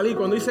podemos salir.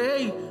 Cuando dice,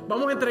 hey,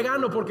 vamos a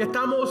entregarnos porque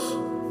estamos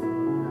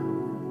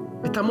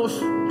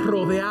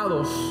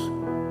rodeados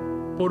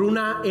por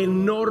una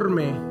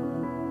enorme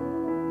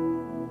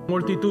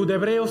multitud.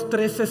 Hebreos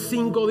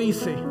 13:5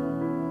 dice,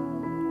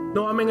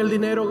 no amen el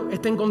dinero,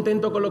 estén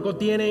contentos con lo que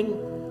tienen,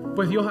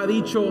 pues Dios ha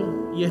dicho,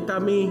 y está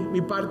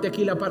mi parte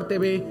aquí, la parte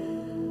B,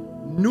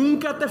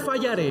 nunca te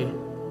fallaré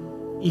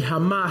y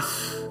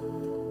jamás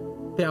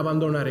te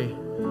abandonaré.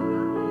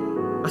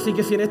 Así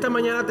que si en esta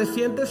mañana te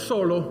sientes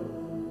solo,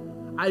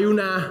 hay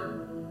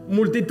una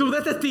multitud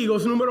de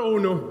testigos, número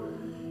 1.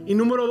 Y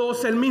número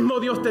 2, el mismo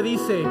Dios te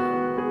dice,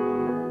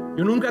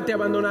 yo nunca te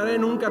abandonaré,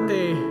 nunca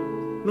te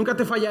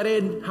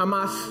fallaré,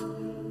 jamás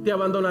te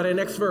abandonaré.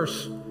 Next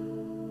verse.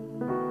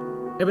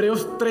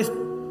 Hebreos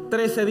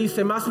 3:13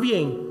 dice, más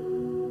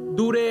bien,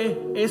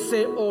 dure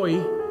ese hoy,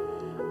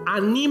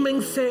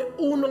 anímense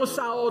unos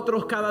a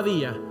otros cada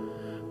día,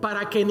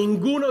 para que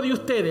ninguno de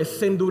ustedes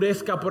se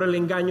endurezca por el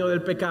engaño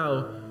del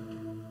pecado.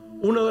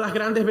 Una de las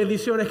grandes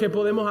bendiciones que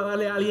podemos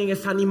darle a alguien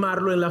es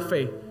animarlo en la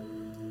fe.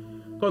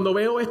 Cuando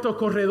veo estos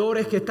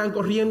corredores que están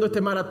corriendo este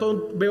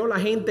maratón, veo la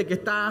gente que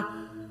está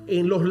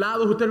en los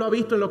lados, usted lo ha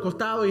visto, en los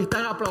costados, y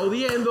están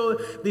aplaudiendo,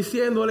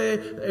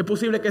 diciéndole, es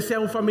posible que sea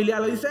un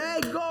familiar, le dice,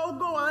 hey,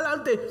 go, adelante.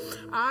 adelante,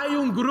 hay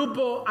un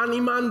grupo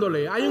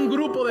animándole. Hay un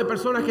grupo de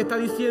personas que está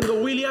diciendo,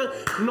 William,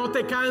 no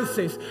te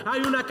canses.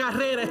 Hay una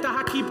carrera, estás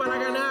aquí para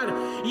ganar.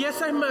 Y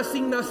esa es mi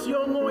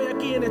asignación hoy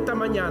aquí en esta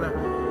mañana.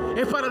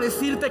 Es para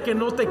decirte que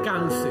no te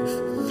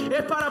canses.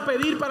 Es para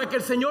pedir para que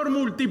el Señor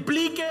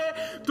multiplique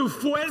tus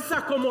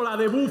fuerzas como la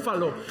de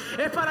búfalo.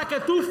 Es para que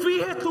tú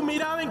fijes tu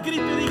mirada en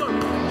Cristo y digas,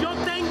 yo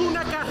tengo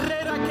una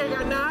carrera que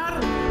ganar,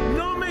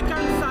 no me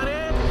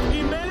cansaré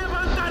y me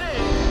levantaré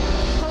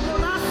como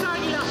las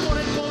águilas por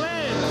el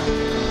poder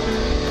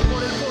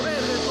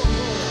del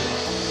Señor.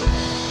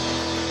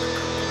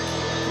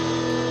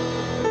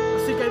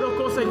 Así que hay dos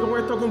cosas y con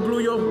esto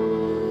concluyo.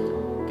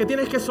 Que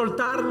tienes que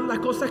soltar las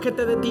cosas que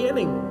te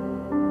detienen.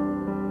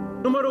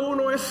 Número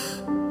uno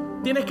es,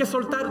 tienes que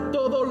soltar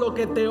todo lo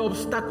que te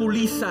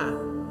obstaculiza.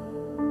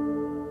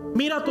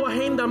 Mira tu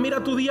agenda,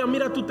 mira tu día,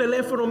 mira tu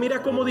teléfono,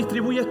 mira cómo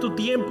distribuyes tu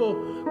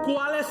tiempo.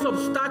 ¿Cuáles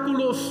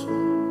obstáculos,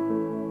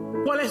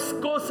 cuáles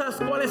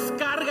cosas, cuáles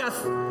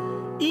cargas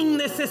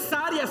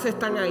innecesarias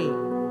están ahí?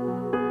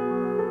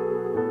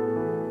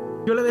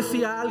 Yo le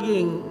decía a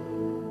alguien,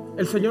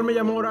 el Señor me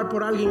llamó a orar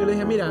por alguien y le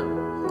dije, mira,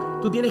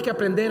 tú tienes que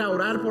aprender a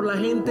orar por la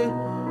gente,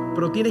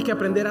 pero tienes que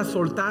aprender a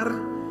soltar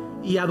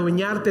y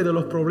adueñarte de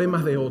los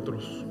problemas de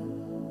otros.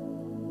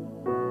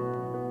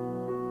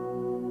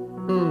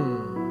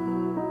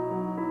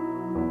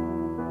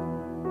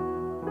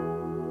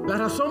 La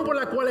razón por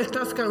la cual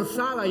estás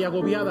cansada y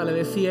agobiada, le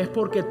decía, es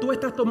porque tú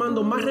estás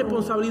tomando más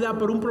responsabilidad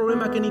por un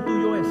problema que ni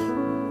tuyo es.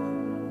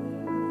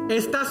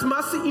 Estás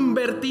más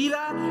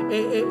invertida,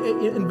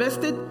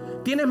 invested.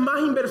 Tienes más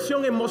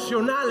inversión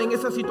emocional en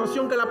esa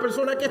situación que la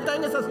persona que está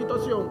en esa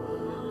situación.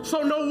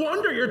 So no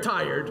wonder you're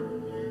tired.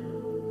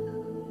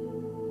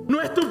 No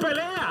es tu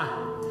pelea.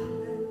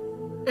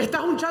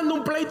 Estás luchando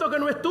un pleito que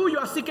no es tuyo,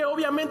 así que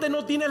obviamente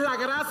no tienes la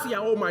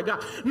gracia. Oh my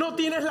God. No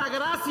tienes la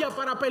gracia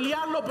para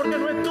pelearlo porque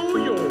no es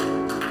tuyo.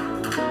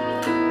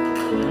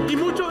 Y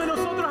muchos de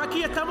nosotros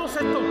aquí estamos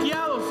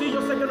estoqueados. Sí,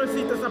 yo sé que no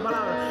existe esa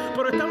palabra,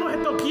 pero estamos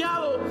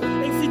estoqueados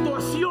en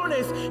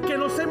situaciones que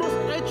nos hemos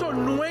hecho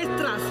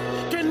nuestras,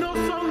 que no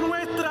son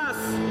nuestras.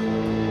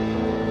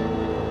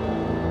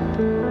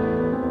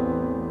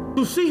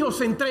 Tus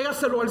hijos,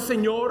 entrégaselo al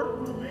Señor.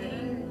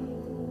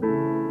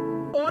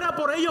 Ora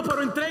por ellos,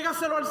 pero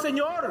entrégaselo al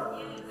Señor.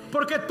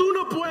 Porque tú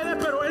no puedes,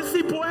 pero Él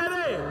sí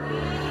puede.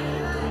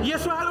 Y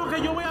eso es algo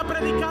que yo voy a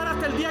predicar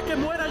hasta el día que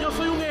muera. Yo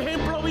soy un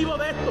ejemplo vivo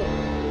de esto.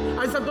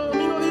 En Santo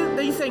Domingo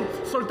dicen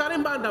soltar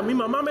en banda. Mi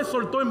mamá me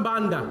soltó en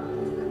banda.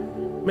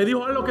 Me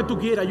dijo, haz lo que tú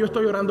quieras, yo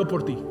estoy orando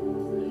por ti.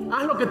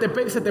 Haz lo que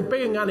se te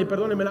pegue en gana y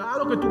perdóneme, haz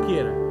lo que tú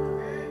quieras.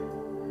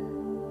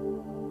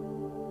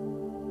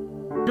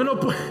 Yo no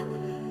puedo.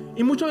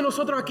 Y muchos de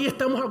nosotros aquí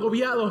estamos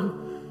agobiados,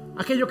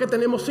 aquellos que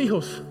tenemos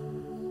hijos,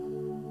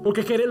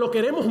 porque lo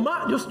queremos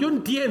más. Yo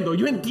entiendo.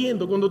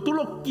 Cuando tú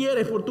lo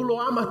quieres, porque tú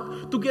lo amas,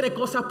 tú quieres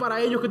cosas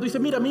para ellos, que tú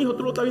dices, mira mi hijo,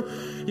 tú lo estás viendo.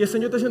 Y el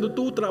Señor está diciendo,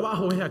 tu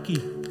trabajo es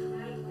aquí.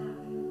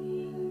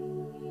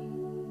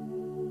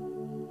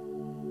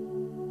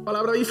 La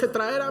palabra dice,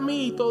 traer a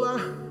mí toda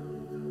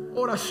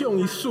oración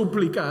y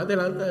súplica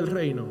delante del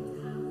reino.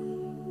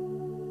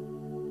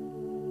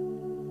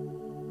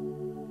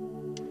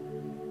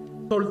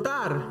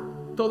 Soltar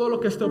todo lo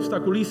que te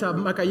obstaculiza.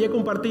 Macayé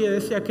compartía y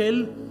decía que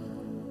Él,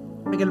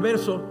 en el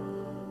verso,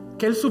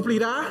 que Él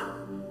suplirá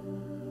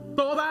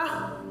toda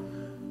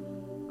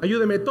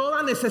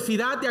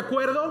necesidad, ¿de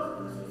acuerdo?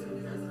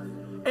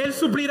 ¿Él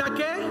suplirá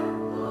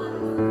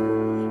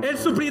qué? ¿Él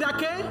suplirá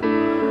qué?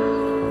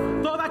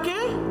 ¿Toda qué?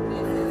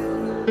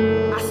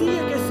 Así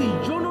es que si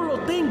yo no lo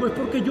tengo es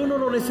porque yo no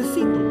lo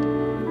necesito.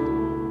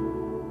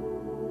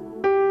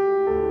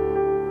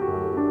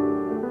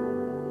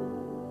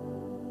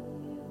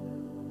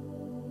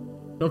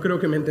 No creo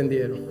que me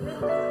entendieron.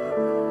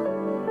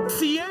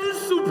 Si Él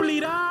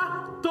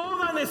suplirá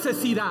toda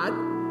necesidad,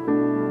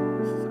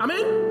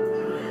 amén,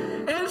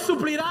 Él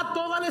suplirá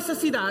toda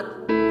necesidad.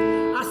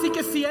 Así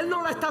que si Él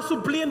no la está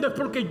supliendo es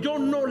porque yo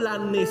no la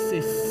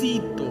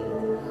necesito.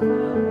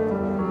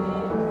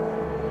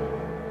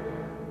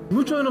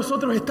 Muchos de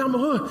nosotros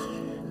estamos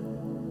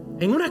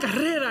en una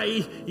carrera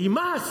y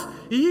más.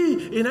 Mi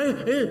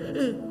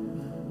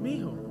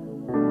hijo.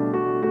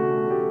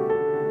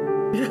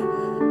 Mira.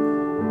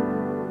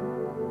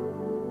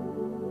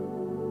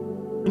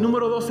 Y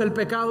número 2, el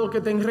pecado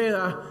que te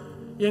enreda.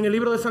 Y en el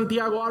libro de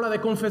Santiago habla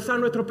de confesar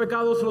nuestros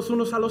pecados los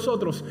unos a los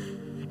otros.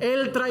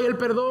 Él trae el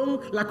perdón,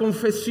 la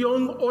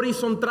confesión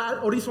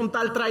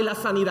horizontal trae la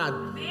sanidad.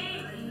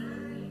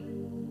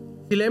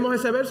 Si leemos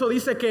ese verso,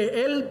 dice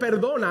que Él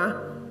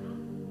perdona,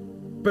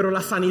 pero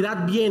la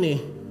sanidad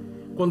viene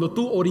cuando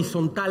tú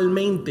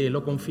horizontalmente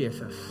lo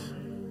confiesas.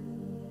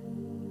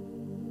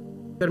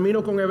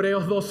 Termino con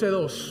Hebreos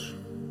 12:2.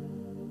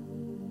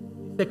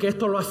 Dice que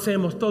esto lo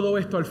hacemos, todo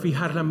esto al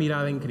fijar la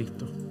mirada en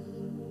Cristo.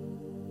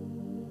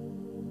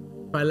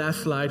 My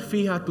last slide,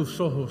 fija tus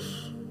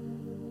ojos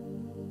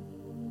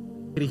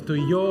en Cristo.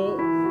 Y yo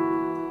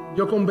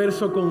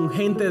converso con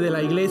gente de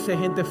la iglesia,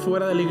 gente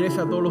fuera de la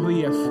iglesia todos los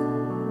días.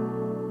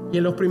 Y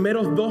en los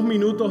primeros 2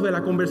 minutos de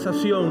la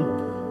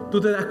conversación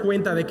tú te das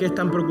cuenta de que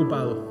están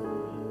preocupados.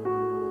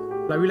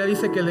 La Biblia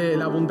dice que de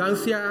la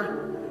abundancia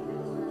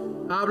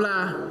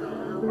habla.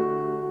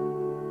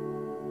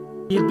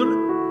 Y tú,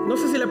 no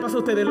sé si le pasa a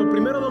ustedes, los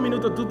primeros 2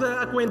 minutos tú te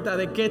das cuenta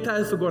de que está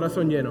en su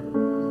corazón lleno.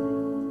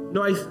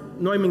 No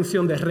hay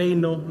mención de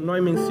reino, no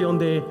hay mención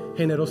de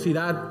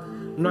generosidad,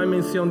 no hay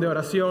mención de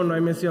oración, no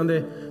hay mención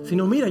de...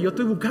 Sino, mira, yo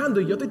estoy buscando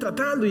y yo estoy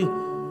tratando y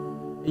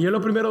yo en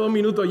los primeros 2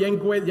 minutos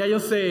ya yo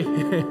sé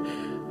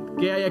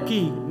qué hay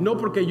aquí. No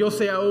porque yo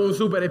sea un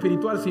súper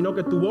espiritual, sino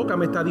que tu boca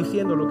me está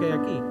diciendo lo que hay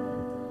aquí.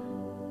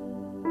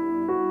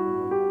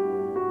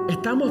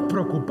 Estamos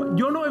preocupados.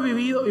 Yo no he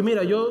vivido, y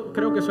mira, yo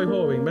creo que soy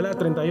joven, ¿verdad?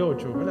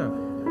 38, ¿verdad?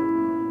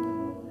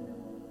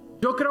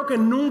 Yo creo que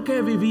nunca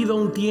he vivido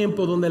un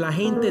tiempo donde la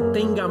gente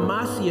tenga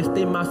más y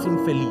esté más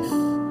infeliz.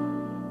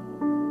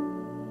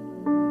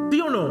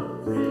 ¿Sí o no?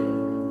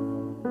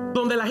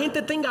 Donde la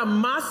gente tenga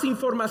más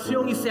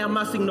información y sea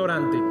más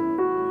ignorante.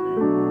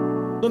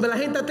 Donde la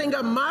gente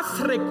tenga más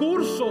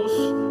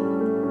recursos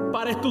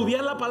para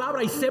estudiar la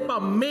palabra y sepa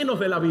menos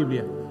de la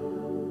Biblia.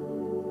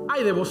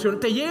 Hay devoción.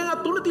 Te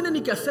llega, tú no tienes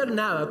ni que hacer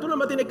nada. Tú nada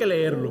más tienes que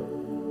leerlo.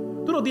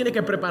 Tú no tienes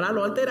que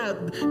prepararlo. Antes era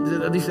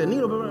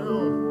discernirlo, pero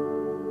no.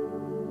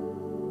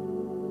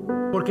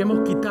 Porque hemos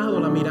quitado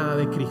la mirada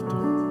de Cristo.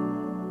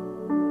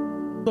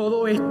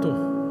 Todo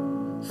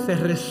esto se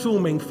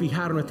resume en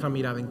fijar nuestra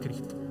mirada en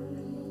Cristo.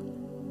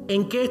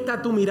 ¿En qué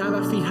está tu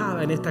mirada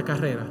fijada en esta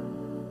carrera?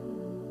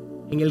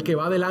 ¿En el que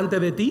va delante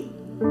de ti?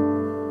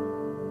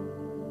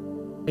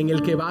 ¿En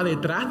el que va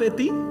detrás de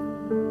ti?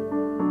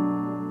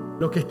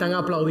 ¿Los que están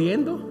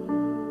aplaudiendo?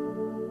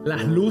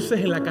 ¿Las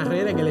luces en la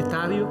carrera, en el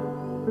estadio?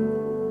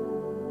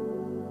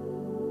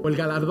 ¿O el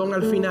galardón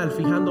al final,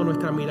 fijando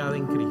nuestra mirada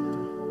en Cristo?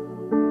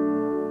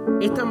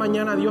 Esta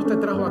mañana Dios te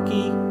trajo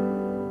aquí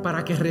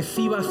para que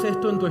recibas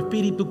esto en tu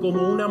espíritu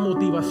como una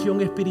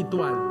motivación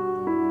espiritual.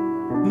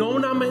 No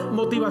una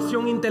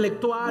motivación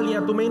intelectual y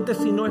a tu mente,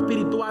 sino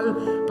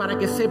espiritual, para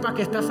que sepas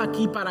que estás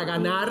aquí para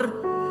ganar,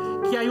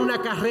 que hay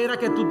una carrera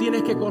que tú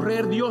tienes que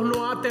correr. Dios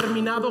no ha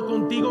terminado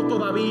contigo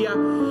todavía.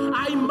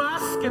 Hay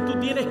más que tú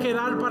tienes que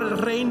dar para el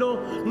reino.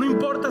 No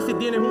importa si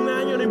tienes 1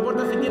 año, no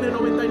importa si tienes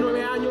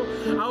 99 años,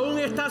 aún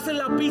estás en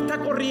la pista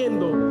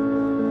corriendo.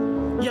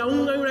 Y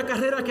aún hay una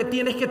carrera que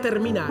tienes que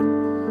terminar.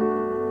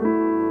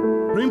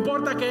 No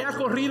importa que hayas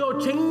corrido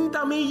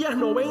 80 millas,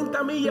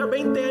 90 millas,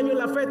 20 años en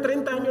la fe,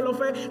 30 años en la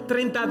fe,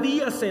 30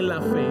 días en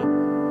la fe.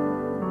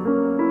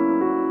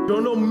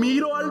 Yo no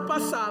miro al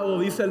pasado,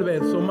 dice el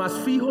verso, mas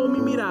fijo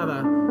mi mirada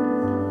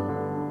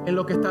en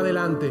lo que está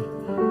delante.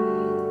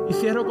 Y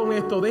cierro con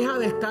esto: deja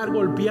de estar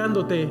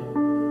golpeándote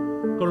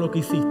con lo que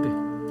hiciste.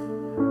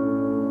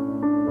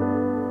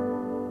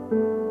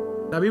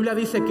 La Biblia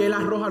dice que Él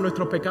arroja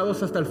nuestros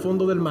pecados hasta el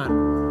fondo del mar.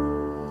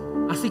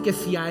 Así que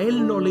si a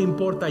Él no le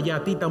importa ya,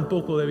 a ti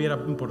tampoco debiera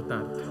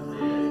importarte.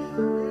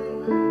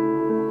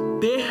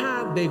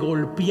 Deja de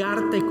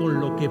golpearte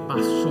con lo que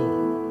pasó.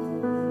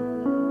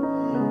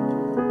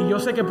 Y yo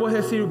sé que puedes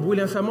decir,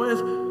 William Samuel,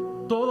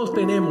 todos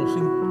tenemos,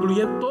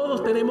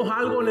 todos tenemos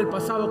algo en el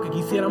pasado que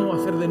quisiéramos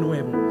hacer de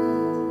nuevo.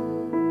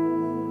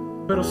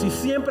 Pero si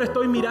siempre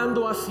estoy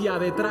mirando hacia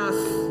detrás,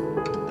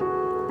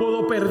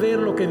 puedo perder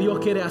lo que Dios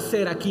quiere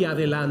hacer aquí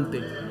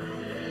adelante.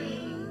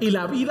 Y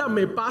la vida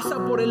me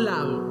pasa por el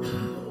lado.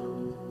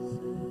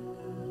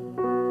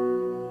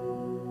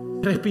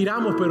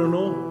 Respiramos, pero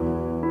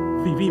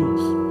no vivimos.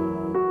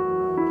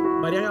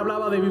 Marian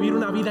hablaba de vivir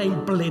una vida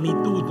en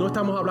plenitud. No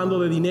estamos hablando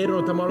de dinero, no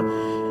estamos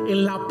hablando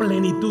en la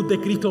plenitud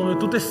de Cristo, donde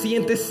tú te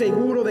sientes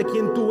seguro de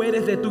quién tú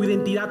eres, de tu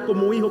identidad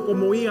como hijo,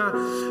 como hija.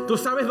 Tú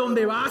sabes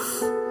dónde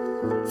vas,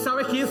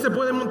 sabes quién se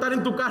puede montar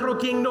en tu carro,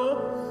 quién no,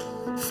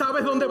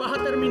 sabes dónde vas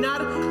a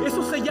terminar.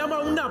 Eso se llama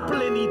una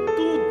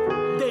plenitud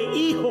de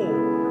hijo,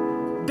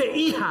 de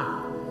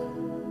hija.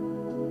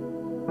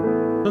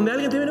 Donde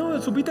alguien te dice, no,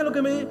 ¿supiste lo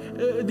que me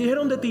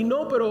dijeron de ti?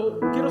 No, pero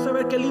quiero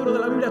saber qué libro de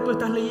la Biblia tú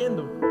estás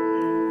leyendo.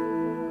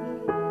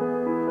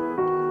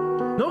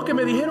 No, que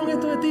me dijeron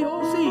esto de ti.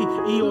 Oh, sí,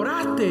 y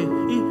oraste.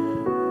 Y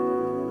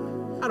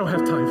I don't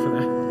have time for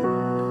that.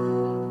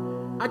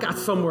 I got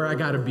somewhere I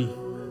gotta be.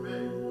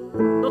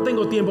 No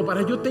tengo tiempo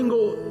para... Yo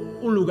tengo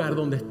un lugar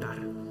donde estar.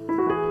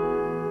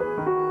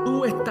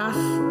 Tú estás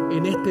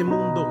en este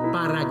mundo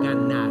para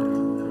ganar.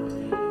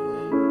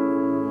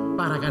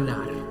 Para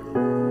ganar.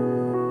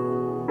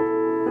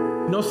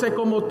 No sé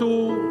cómo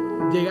tú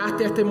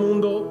llegaste a este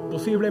mundo.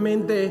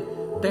 Posiblemente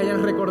te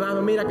hayan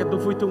recordado, mira, que tú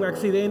fuiste un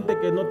accidente,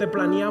 que no te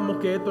planeamos,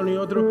 que esto ni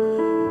otro.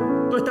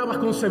 Tú estabas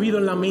concebido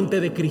en la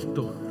mente de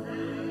Cristo.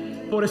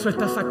 Por eso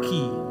estás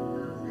aquí,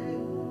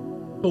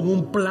 con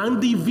un plan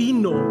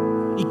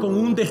divino y con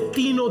un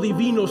destino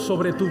divino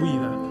sobre tu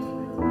vida.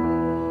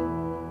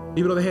 El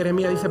libro de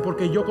Jeremías dice,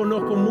 porque yo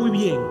conozco muy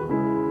bien,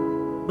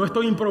 no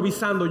estoy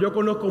improvisando, yo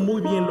conozco muy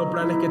bien los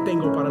planes que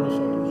tengo para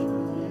nosotros.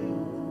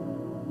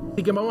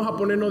 Así que vamos a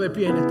ponernos de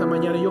pie en esta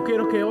mañana. Y yo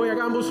quiero que hoy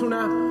hagamos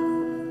una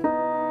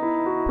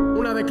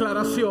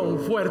declaración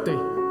fuerte,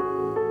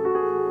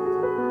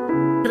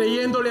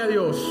 creyéndole a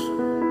Dios,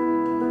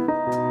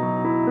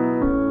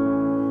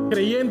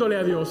 creyéndole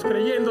a Dios,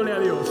 creyéndole a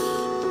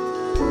Dios.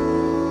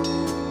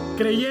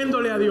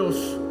 creyéndole a Dios.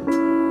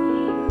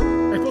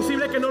 Es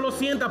posible que no lo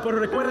sienta, pero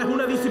recuerda, es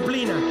una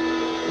disciplina.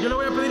 Yo le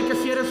voy a pedir que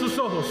cierre sus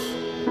ojos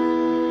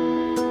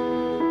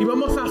y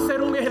vamos a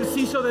hacer un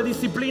ejercicio de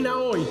disciplina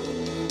hoy.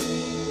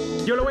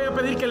 Yo le voy a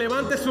pedir que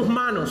levante sus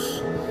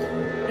manos.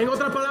 En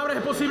otras palabras,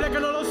 es posible que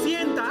no lo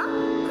sienta,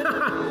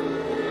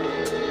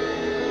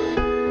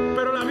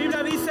 pero la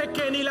Biblia dice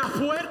que ni las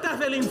puertas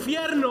del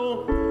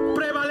infierno